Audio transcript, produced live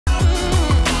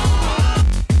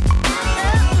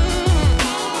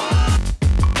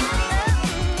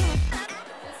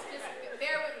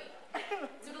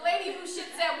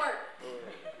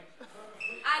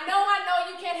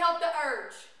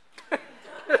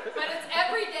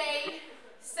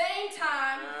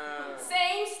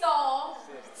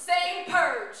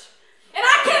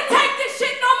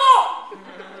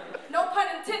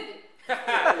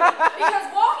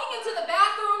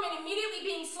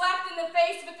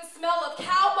the smell of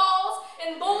cow balls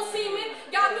and bull semen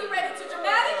got me ready to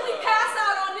dramatically pass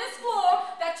out on this floor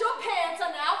that your pants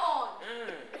are now on.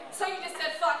 So you just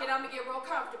said, fuck it, I'm gonna get real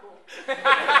comfortable.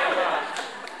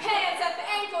 Pants at the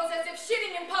ankles as if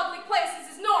shitting in public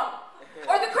places is normal.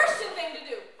 Or the Christian thing to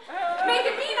do.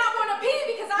 Making me not want to pee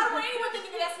because I don't want anyone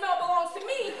thinking that smell belongs to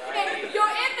me. And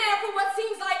you're in there for what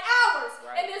seems like hours.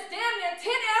 And there's damn near 10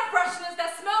 air fresheners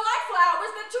that smell like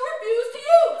flowers that you refuse to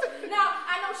use. Now,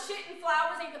 I know shit and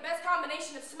flowers ain't the best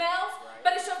combination of smells,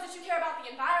 but it shows that you care about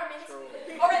the environment.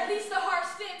 Or at least the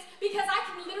harsh stints, because I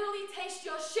can literally taste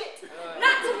your shit.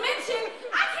 Not to mention,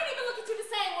 I can't even look at you the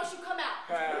same once you come out.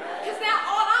 Because now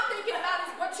all I'm thinking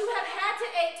about is what you have had to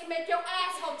eat to make your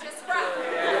asshole just right.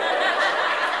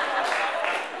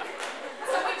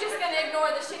 So we're just gonna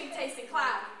ignore the shitty tasting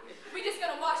cloud. We're just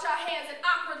gonna wash our hands and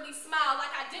awkwardly smile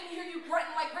like I didn't hear you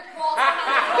grunting like Rick Ross.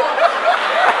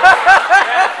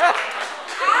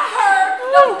 I heard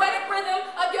the poetic rhythm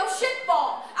of your shit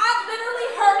fall. I literally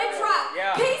heard it drop.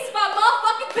 Peace by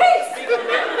motherfucking peace.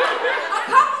 A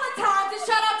couple of times it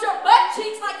shut out your butt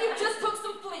cheeks like you just took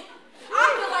some fleet. I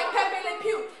feel like Pepe Le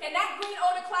Pew, and that green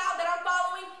odor cloud that I'm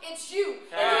following, it's you.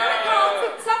 And here it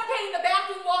comes, suffocating the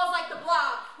bathroom walls like the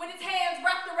Blob, with its hands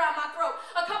wrapped around my throat.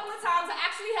 A couple of times I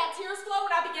actually had tears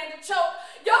flow and I began to choke.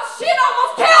 Your shit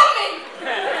almost killed me!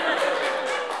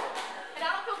 And I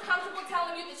don't feel comfortable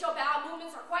telling you that your bowel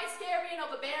movements are quite scary and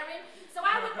overbearing, so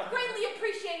I would greatly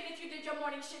appreciate it if you did your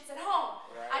morning shits at home.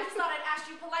 I just thought I'd ask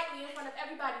you politely in front of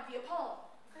everybody via poem.